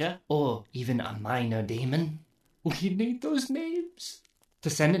talking badger, or even a minor daemon? We need those names. To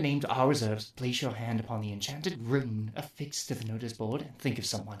send a name to our reserves, place your hand upon the enchanted rune affixed to the notice board and think of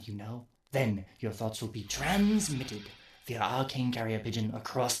someone you know. Then your thoughts will be transmitted via arcane carrier pigeon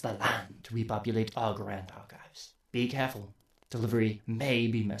across the land to repopulate our grand archives. Be careful. Delivery may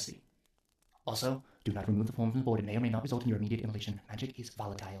be messy. Also, do not remove the form from the board. It may or may not result in your immediate immolation. Magic is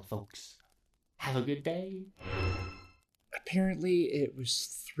volatile, folks. Have a good day. Apparently, it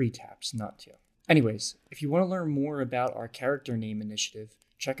was 3 taps, not 2. Anyways, if you want to learn more about our character name initiative,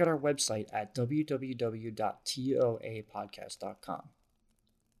 check out our website at www.toapodcast.com.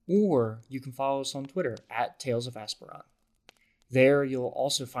 Or you can follow us on Twitter at Tales of Esperon. There, you'll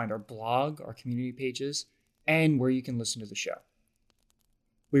also find our blog, our community pages, and where you can listen to the show.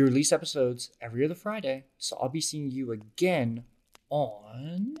 We release episodes every other Friday, so I'll be seeing you again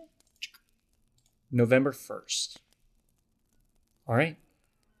on November 1st. All right,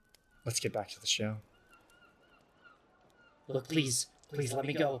 let's get back to the show. Look, please let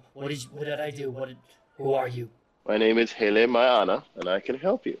me go. What did I do? Who are you? My name is Hele Mayana, and I can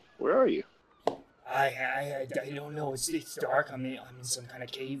help you. Where are you? I don't know. It's dark. I'm in some kind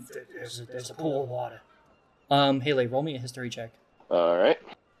of cave. There's a pool of water. Haley, roll me a history check. All right.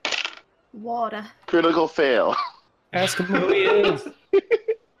 Water. Critical fail. Ask him who he is.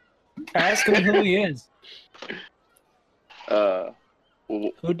 Ask him who he is. Well,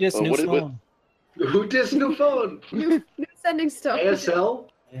 Who dis new what- phone? Who dis new phone? New sending stone. ASL?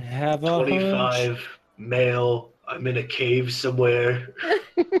 Have a hunch. 25, male. I'm in a cave somewhere.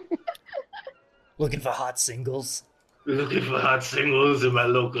 Looking for hot singles. Looking for hot singles in my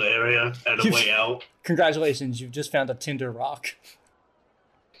local area and a way out. Congratulations, you've just found a Tinder rock.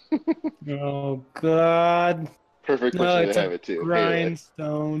 Oh God! perfect No, person it's to have it too. Hele.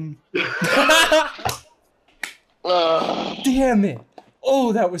 grindstone. Damn it!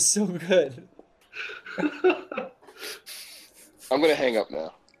 Oh, that was so good. I'm gonna hang up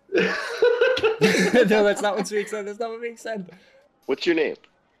now. No, that's not what Speak said. That's not what Speak said. What's your name?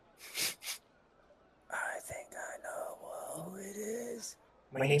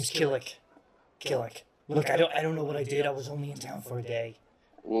 My name's Killick. Killick. Look, I don't know what I did. I was only in town for a day.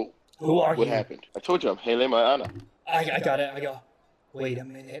 Well, Who are what you? happened? I told you I'm Hele Ma'ana. I got it. Wait a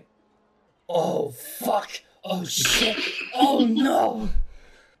minute. Oh, fuck. Oh, shit. Oh, no.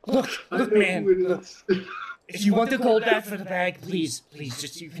 Look, man. Look. If you want the gold back for the bag, please,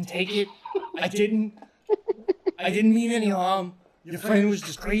 just you can take it. I didn't mean any harm. Your friend was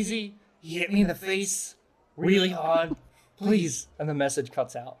just crazy. He hit me in the face really hard. Please. And the message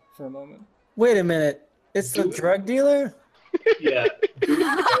cuts out for a moment. Wait a minute. It's the drug dealer? Yeah.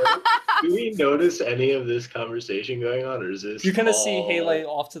 Do we notice any of this conversation going on, or is this? You kind of see all- Haley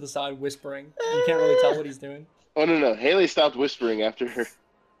off to the side whispering. You can't really tell what he's doing. Oh, no. Haley stopped whispering after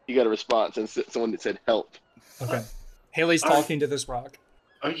he got a response and someone that said help. Okay. Haley's talking to this rock.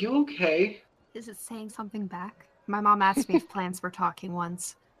 Are you okay? Is it saying something back? My mom asked me if plants were talking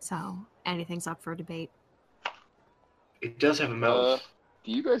once, so anything's up for debate. It does have a mouth.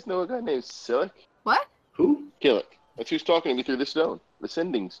 Do you guys know a guy named Silic? What? Who? Killick. That's who's talking to me through the stone. The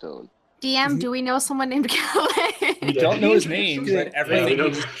sending stone. DM, do we know someone named Kelly? We don't know his name, but everything, Yeah,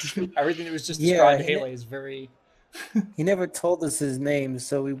 we everything that was just Yeah, described to he- Haley is very... He never told us his name,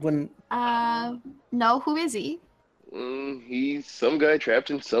 so we wouldn't. No, who is he? He's some guy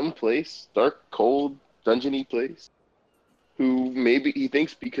trapped in some place, dark, cold, dungeony place, who maybe he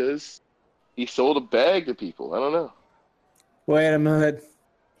thinks because he sold a bag to people. I don't know. Wait a minute.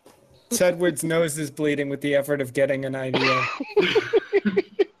 Tedward's nose is bleeding with the effort of getting an idea.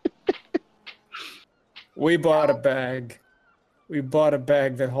 We bought a bag. We bought a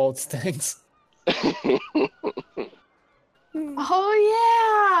bag that holds things. Oh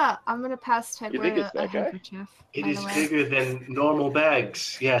yeah! I'm gonna pass Tedward You think it's a that guy? handkerchief. It by is the way. bigger than normal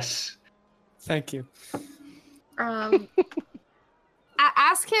bags. Yes. Thank you.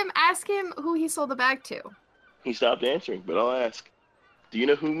 Ask him who he sold the bag to. He stopped answering, but I'll ask. Do you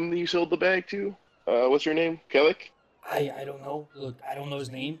know whom you sold the bag to? What's your name? Kellick? I don't know. Look, I don't know his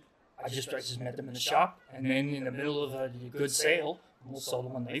name. I just met them in the shop, and then in the middle of a good sale, we'll sell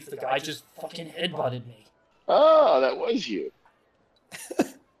them a knife. The guy just fucking headbutted me. Ah, that was you.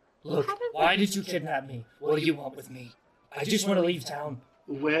 Look, why did you kidnap me? What do you want with me? I just want to leave town.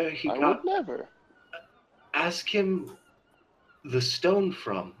 Where he I got? would never. Ask him the stone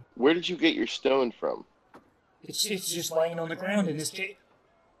from. Where did you get your stone from? It's just laying on the ground in this cave.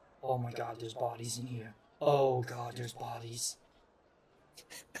 Oh my god, there's bodies in here. Oh god, there's bodies.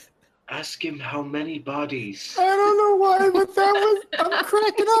 Ask him how many bodies. I don't know why, but that was. I'm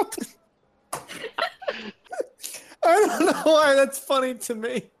cracking up. I don't know why. That's funny to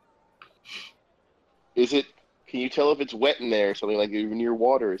me. Is it? Can you tell if it's wet in there or something, like you're near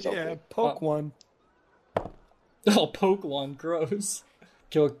water or something? Yeah, poke one. Oh, poke one, gross.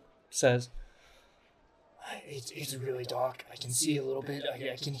 Kill says, it's really dark. I can see a little bit.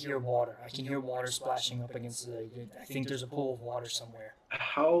 I can hear water. I can hear water splashing up against the... I think there's a pool of water somewhere.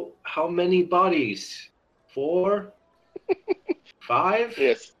 How many bodies? 4? 5?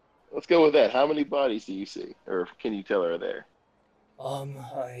 Yes. Let's go with that. How many bodies do you see, or can you tell are there? 1,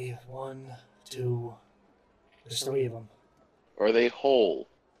 2... There's 3 of them. Are they whole?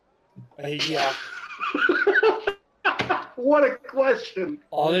 Yeah. What a question.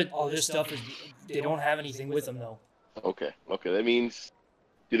 All this stuff is... They don't have anything with them, though. Okay. That means,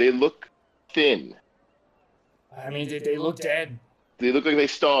 do they look thin? I mean, they look dead. Do they look like they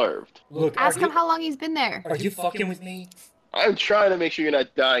starved? Look, Ask him how long he's been there. Are you fucking with me? I'm trying to make sure you're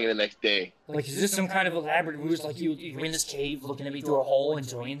not dying the next day. Like, is this some kind of elaborate ruse? Like, you're in this cave looking at me through a hole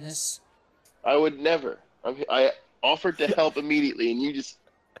enjoying this? I would never. I offered to help immediately, and you just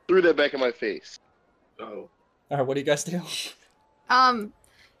threw that back in my face. Oh. Alright, what do you guys do?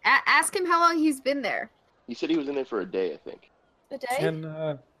 Ask him how long he's been there. He said he was in there for a day, I think. A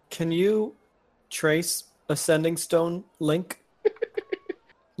day? Can you trace a sending stone link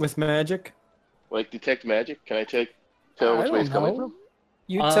with magic? Like detect magic? Can I tell which way it's coming from?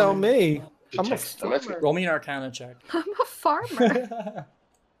 You tell me. I'm a Detect- I'm asking. Roll me an Arcana check. I'm a farmer.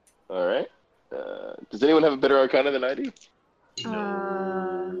 All right. Does anyone have a better arcana than I do?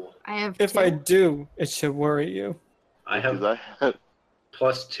 No. I have If 2. I do, it should worry you. I Because have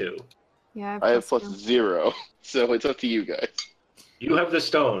 +2. Yeah, I have plus plus 2. 0, so it's up to you guys. You have the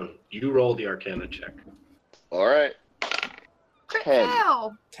stone. You roll the Arcana check. All right. Crit 10.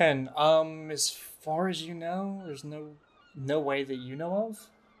 fail. 10. As far as you know, there's no way that you know of?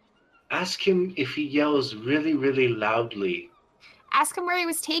 Ask him if he yells really, really loudly. Ask him where he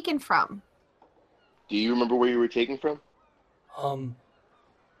was taken from. Do you remember where you were taken from?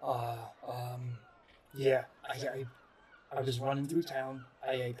 Yeah, I was running through town.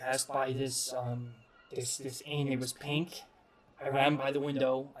 I passed by this inn. It was pink. I ran by the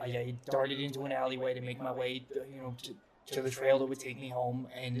window. I darted into an alleyway to make my way, to the trail that would take me home.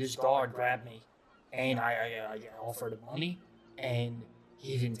 And this guard grabbed me, and I offered him money, and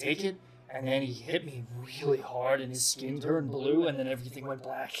he didn't take it. And then he hit me really hard, and his skin turned blue, and then everything went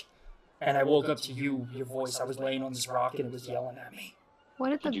black. And I woke up to your voice. I was laying on this rock, and it was yelling at me. What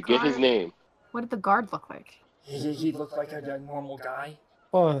did the Did you guard, get his name? What did the guard look like? He looked like a normal guy.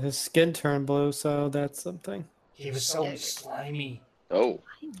 Oh, his skin turned blue, so that's something. He was so slimy. Oh.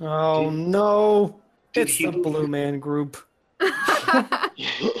 Oh no! Did It's he the look- Blue Man Group. Are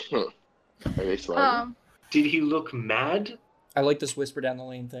they slimy? Did he look mad? I like this whisper down the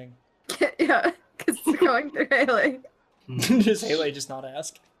lane thing. Yeah, because it's going through Haley. Does Haley just not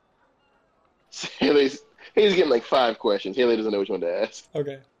ask? Haley's getting like 5 questions. Haley doesn't know which one to ask.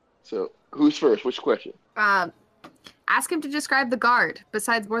 Okay. So, who's first? Which question? Ask him to describe the guard,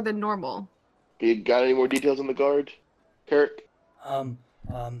 besides more than normal. You got any more details on the guard, Kirk?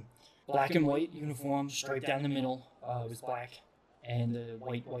 Black and white uniform, striped down the middle. It was black, and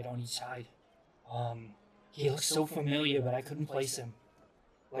white on each side. He looks so familiar, but I couldn't place him.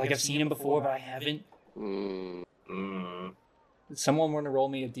 Like I've seen him before, but I haven't. Someone want to roll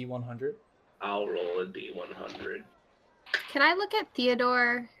me a D100? I'll roll a D100. Can I look at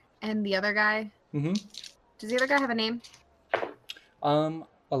Theodore and the other guy? Mm-hmm. Does the other guy have a name?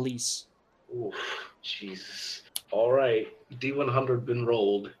 Elise. Oof, Jesus. All right, D100 been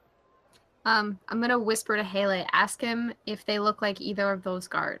rolled. I'm gonna whisper to Haley. Ask him if they look like either of those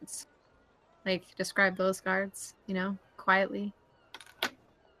guards. Like, describe those guards, quietly.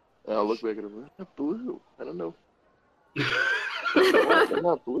 I'll look back at him. They're blue. I don't know. They're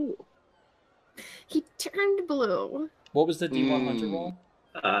not blue. He turned blue. What was the D100 roll?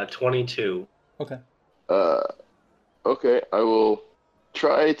 22. Okay. Okay, I will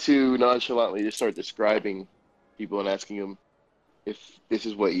try to nonchalantly just start describing people and asking them if this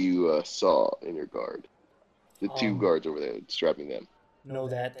is what you saw in your guard. The 2 guards over there, strapping them. No,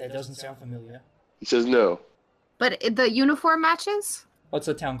 that doesn't sound familiar. He says no. But the uniform matches? What's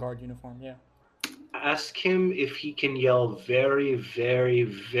a town guard uniform? Yeah. Ask him if he can yell very, very,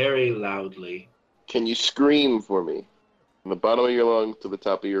 very loudly. Can you scream for me? From the bottom of your lung to the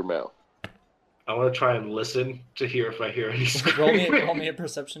top of your mouth. I want to try and listen to hear if I hear any roll screaming. me a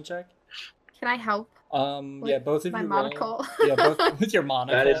perception check. Can I help? Yeah, both of My you monocle. roll. Yeah, both with your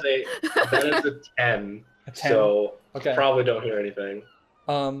monocle. That is a 10. A 10. So Okay. probably don't hear anything.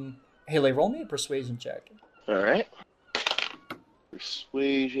 Haley, roll me a persuasion check. All right.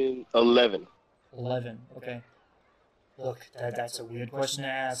 Persuasion 11. 11. Okay. Look, that's a weird question to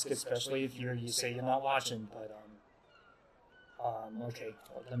ask, especially if you say you're not watching. But okay.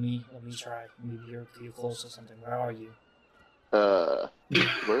 Well, let me try. Maybe you're close or something. Where are you? Where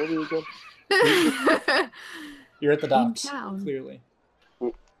are we again? You're at the docks. town. Clearly.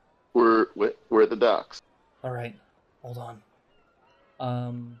 We're at the docks. All right. Hold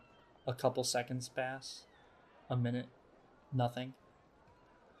on. A couple seconds pass. A minute. Nothing.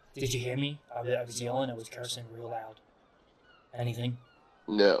 Did you hear me? I was yelling. I was cursing real loud. Anything?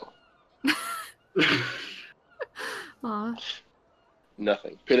 No. Aw.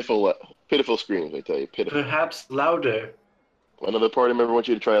 Nothing. Pitiful screams, I tell you. Pitiful. Perhaps louder. Another party member wants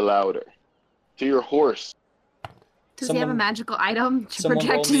you to try louder. To your horse. Does he have a Someone- magic item to Someone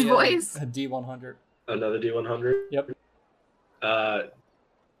protect roll his me voice? A D100. Another D100. Yep.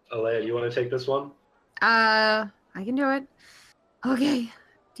 Alea, do you want to take this one? I can do it. Okay.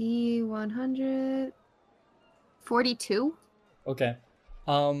 D100. 42. Okay.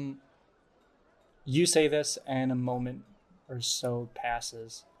 You say this, and a moment or so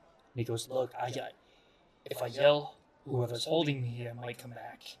passes. And he goes, "Look, if I yell, whoever's holding me here might come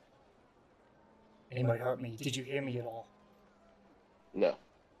back. And he might hurt me. Did you hear me at all?" No.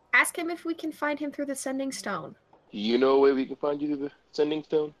 Ask him if we can find him through the sending stone. Do you know a way we can find you to the sending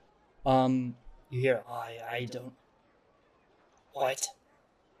stone? You hear, I don't. What?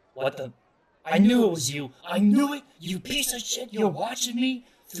 What the? I knew it was you. I knew it. You piece of shit. You're watching me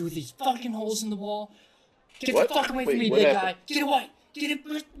through these fucking holes in the wall. Get What? the fuck away from Wait, me, what big happened? guy. Get away. Get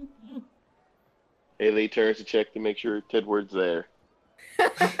it. Haley turns to check to make sure Tedward's there.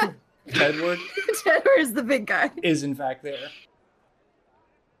 Edward Tedward is the big guy. is in fact there.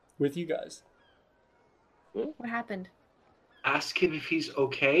 With you guys. What happened? Ask him if he's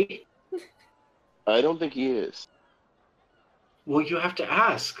okay. I don't think he is. Well, you have to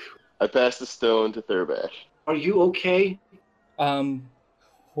ask. I passed the stone to Thurbash. Are you okay?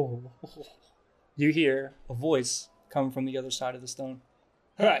 You hear a voice come from the other side of the stone.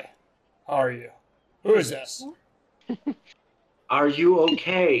 Hi, how are you? Who is this? Are you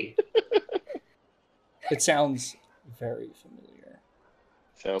okay? It sounds very familiar.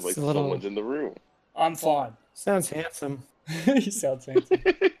 Sounds like It's a little- someone's in the room. I'm fine. Sounds handsome. He sounds handsome.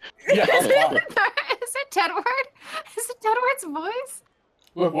 Yeah, I'm fine. Is it Tedward? Is it Tedward's voice?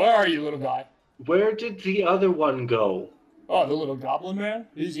 Look, where are you, little guy? Where did the other one go? Oh, the little goblin man?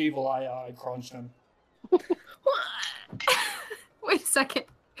 He's evil. I crunched him. Wait a second.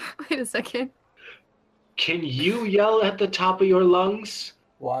 Wait a second. Can you yell at the top of your lungs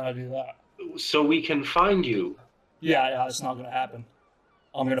Why'd I do that? so we can find you? Yeah, it's not gonna happen.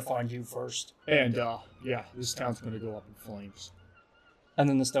 I'm gonna find you first. And, yeah, this town's gonna go up in flames. And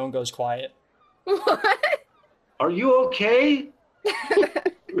then the stone goes quiet. What? Are you okay?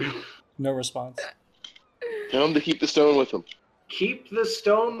 No response. Tell him to keep the stone with him. Keep the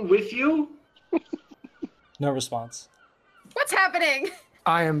stone with you? No response. What's happening?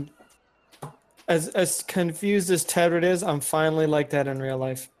 I am as confused as Tedward is. I'm finally like that in real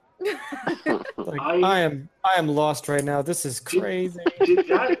life. Like I am lost right now. This is crazy. Did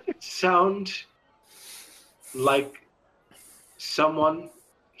that sound like someone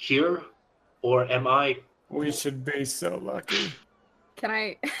here? Or am I? We should be so lucky. Can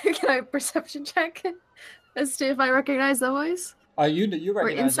I perception check as to if I recognize the voice? You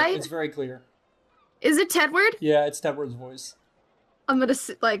recognize it. insight? It's very clear. Is it Tedward? Yeah, it's Tedward's voice. I'm gonna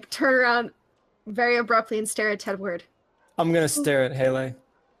turn around very abruptly and stare at Tedward. I'm gonna stare at Haley.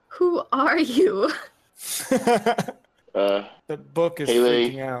 Who are you? Uh, The book is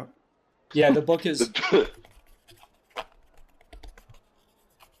Haley. freaking out. Yeah, the book is...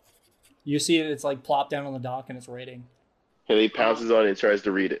 You see it, it's like plopped down on the dock and it's rating. Haley pounces on it and tries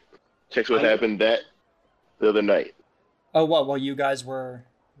to read it. Checks what happened the other night. Oh, what? While you guys were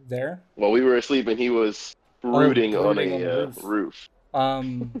there? While we were asleep and he was brooding on brooding on a the roof.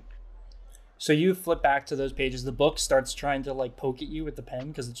 So you flip back to those pages. The book starts trying to like poke at you with the pen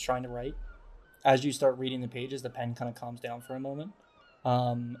because it's trying to write. As you start reading the pages, the pen kind of calms down for a moment.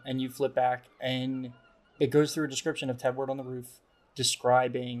 And you flip back and it goes through a description of Tedward on the roof,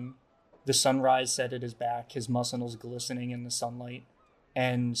 describing the sunrise set at his back, his muscles glistening in the sunlight,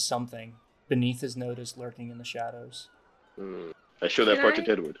 and something beneath his notice lurking in the shadows. I show that Can part to I-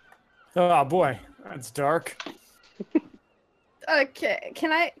 Tedward. Oh boy, that's dark. Okay,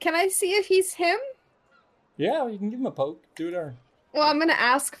 can I see if he's him? Yeah, you can give him a poke. Do whatever. Well, I'm gonna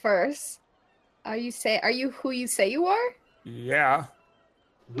ask first. Are you who you say you are? Yeah.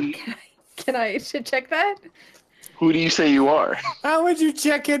 We Can I check that? Who do you say you are? How would you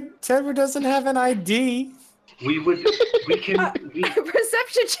check it? Tedward doesn't have an ID. we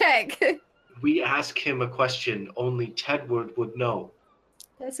Perception check. we ask him a question only Tedward would know.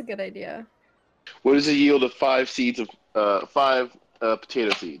 That's a good idea. What is the yield of 5 seeds of 5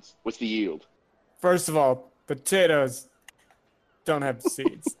 potato seeds? What's the yield? First of all, potatoes don't have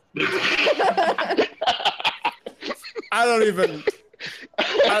seeds.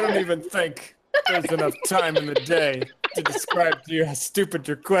 I don't even think there's enough time in the day to describe to you how stupid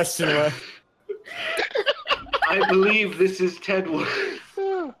your question was. I believe this is Tedward.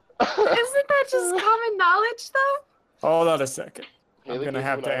 Isn't that just common knowledge, though? Hold on a second. I'm Haley gonna gives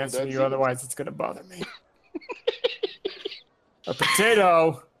have one to out of answer that you, seed. otherwise it's gonna bother me. A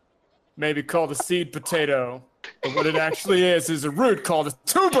potato may be called a seed potato, but what it actually is a root called a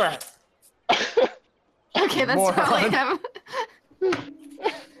tuber. Okay, that's Moron. probably him.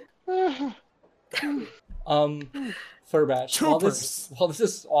 Furbash, while Troopers. this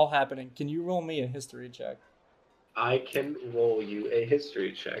is all happening, can you roll me a history check? I can roll you a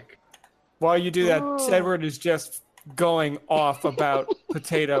history check. While you do that, Oh. Edward is just going off about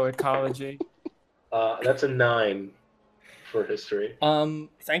potato ecology. That's a 9 for history.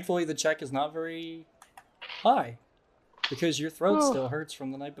 Thankfully the check is not very high, because your throat still hurts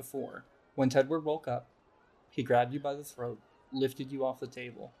from the night before. When Tedward woke up, he grabbed you by the throat, lifted you off the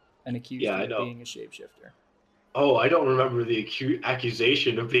table, and accused Yeah, you I of know. being a shapeshifter. Oh, I don't remember the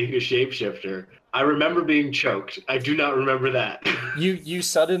accusation of being a shapeshifter. I remember being choked. I do not remember that. You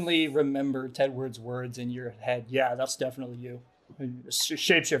suddenly remember Tedward's words in your head. Yeah, that's definitely you. A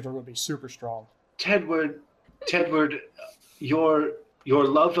shapeshifter would be super strong. Tedward, your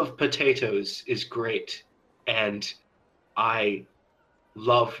love of potatoes is great, and I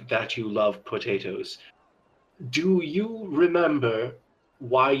love that you love potatoes. Do you remember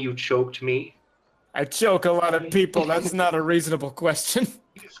why you choked me? I choke a lot of people. That's not a reasonable question.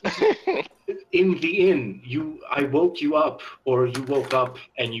 In the inn, I woke you up, or you woke up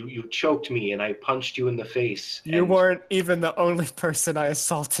and you choked me, and I punched you in the face. You and- weren't even the only person I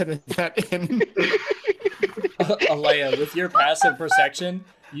assaulted in that inn. Alea, with your passive perception,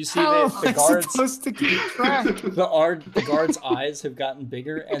 you see How that am the I guards supposed to keep track? the guards' eyes have gotten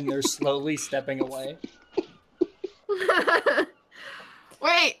bigger and they're slowly stepping away.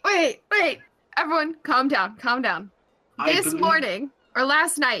 Wait. Everyone, calm down. I This believe- morning, or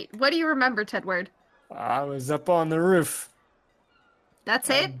last night, what do you remember, Tedward? I was up on the roof. That's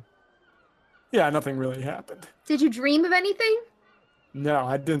it? Yeah, nothing really happened. Did you dream of anything? No,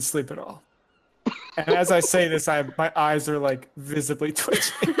 I didn't sleep at all. And as I say this, my eyes are like visibly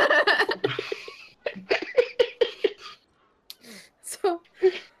twitching.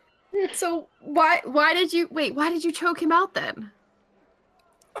 So why did you choke him out then?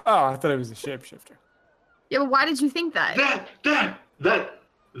 Oh, I thought it was a shapeshifter. Yeah, but why did you think that?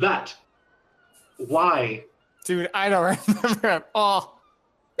 That. Why? Dude, I don't remember at all.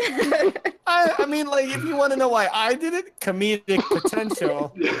 I mean, like, if you want to know why I did it, comedic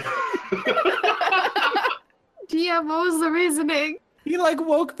potential. DM, what was the reasoning? He, like,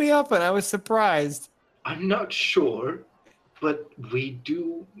 woke me up and I was surprised. I'm not sure, but we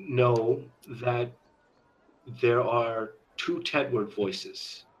do know that there are 2 Tedward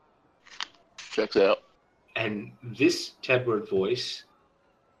voices. Checks out. And this Tedward voice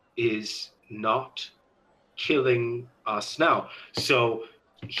is not killing us now. So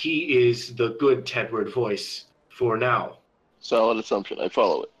he is the good Tedward voice for now. Solid assumption. I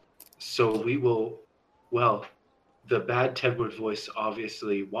follow it. So we will, well, the bad Tedward voice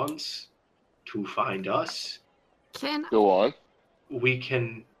obviously wants to find us. Go on. We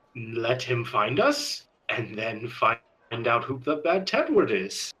can let him find us and then find out who the bad Tedward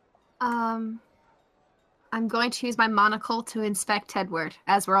is. I'm going to use my monocle to inspect Tedward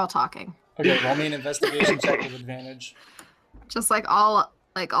as we're all talking. Okay, roll me an investigation check with advantage. Just like all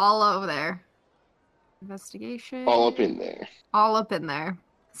over there. Investigation. All up in there. All up in there.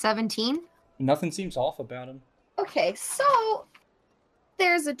 17. Nothing seems off about him. Okay, so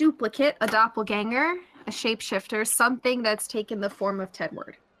there's a duplicate, a doppelganger, a shapeshifter, something that's taken the form of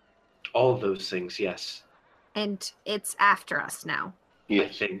Tedward. All those things, yes. And it's after us now. I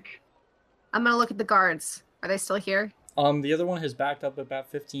Yes. think. I'm gonna look at the guards. Are they still here? The other one has backed up about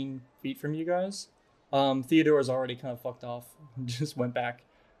 15 feet from you guys. Theodore's already kind of fucked off, just went back.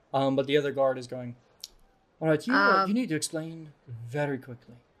 But the other guard is going, all right, you need to explain very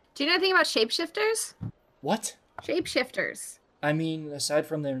quickly. Do you know anything about shapeshifters? What? Shapeshifters. I mean, aside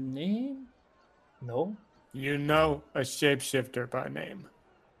from their name? No? You know a shapeshifter by name.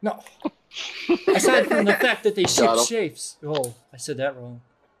 No. Aside from the fact that they ship Got 'em. shapes. Oh, I said that wrong.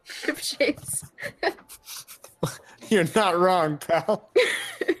 Shapes. You're not wrong, pal.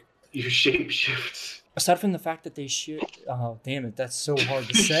 You shapeshifts. Aside from the fact that they ship... Oh, damn it, that's so hard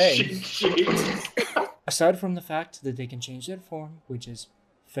to say. Aside from the fact that they can change their form, which is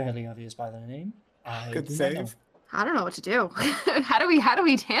fairly obvious by their name, I Good do not know. save. I don't know what to do. How do we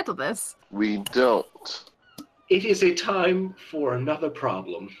handle this? We don't. It is a time for another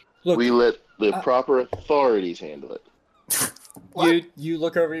problem. Look, We let the proper authorities handle it. you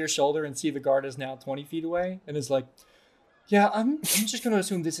look over your shoulder and see the guard is now 20 feet away and is like, yeah, I'm just going to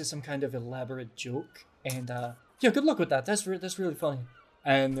assume this is some kind of elaborate joke. And, yeah, good luck with that. That's really funny.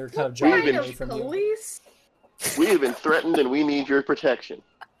 And they're kind of jogging away from you. police? We have been threatened and we need your protection.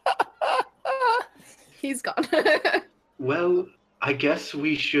 He's gone. Well, I guess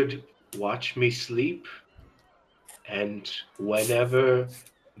we should watch me sleep. And whenever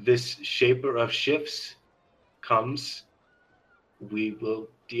this shaper of shifts comes, we will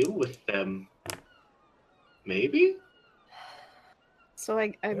deal with them. Maybe? So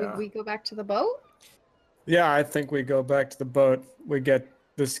Yeah. we go back to the boat? Yeah, I think we go back to the boat. We get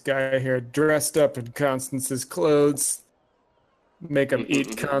this guy here dressed up in Constance's clothes, make him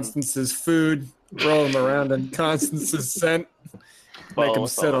eat Constance's food, roll him around in Constance's scent, make him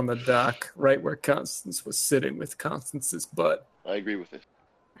sit on the dock right where Constance was sitting with Constance's butt, I agree with it.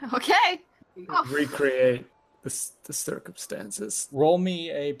 Okay. Oh. recreate the circumstances. Roll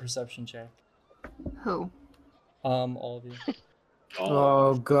me a perception check. Who? All of you.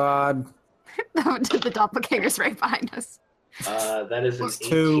 Oh, God. The doppelganger's right behind us. That is an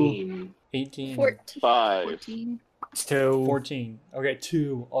Two. 18. 18. 14. 5. 14. 2. 14. Okay,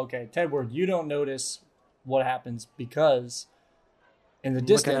 2. Okay, Tedward, you don't notice what happens because in the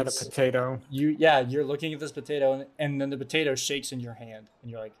Looking at a distance, potato. you're looking at this potato and then the potato shakes in your hand and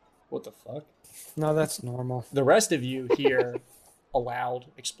you're like, what the fuck? No, that's normal. The rest of you hear a loud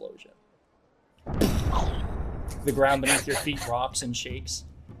explosion. The ground beneath your feet rocks and shakes.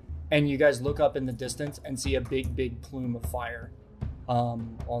 And you guys look up in the distance and see a big plume of fire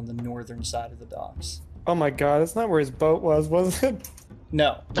on the northern side of the docks. Oh my God, that's not where his boat was it?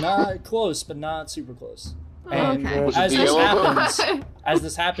 No, not close, but not super close. And Okay. Was it as the this yellow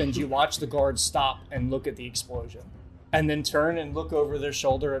boat? happens, you watch the guards stop and look at the explosion, and then turn and look over their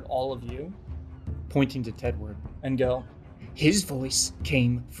shoulder at all of you, pointing to Tedward, and go, His voice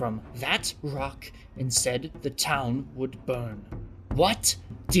came from that rock and said the town would burn. What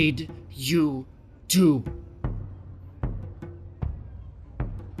did you do?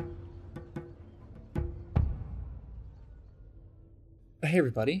 Hey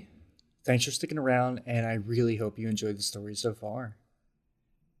everybody, thanks for sticking around, and I really hope you enjoyed the story so far.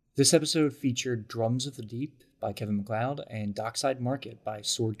 This episode featured Drums of the Deep by Kevin MacLeod and Dockside Market by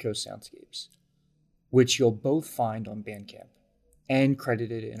Sword Coast Soundscapes, which you'll both find on Bandcamp and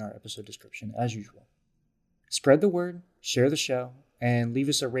credited in our episode description as usual. Spread the word, share the show, and leave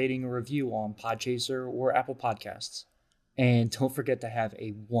us a rating or review on Podchaser or Apple Podcasts. And don't forget to have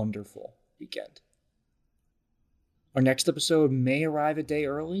a wonderful weekend. Our next episode may arrive a day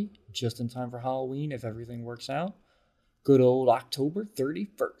early, just in time for Halloween if everything works out. Good old October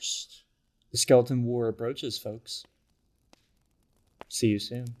 31st. The Skeleton War approaches, folks. See you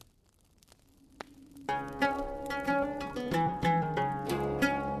soon.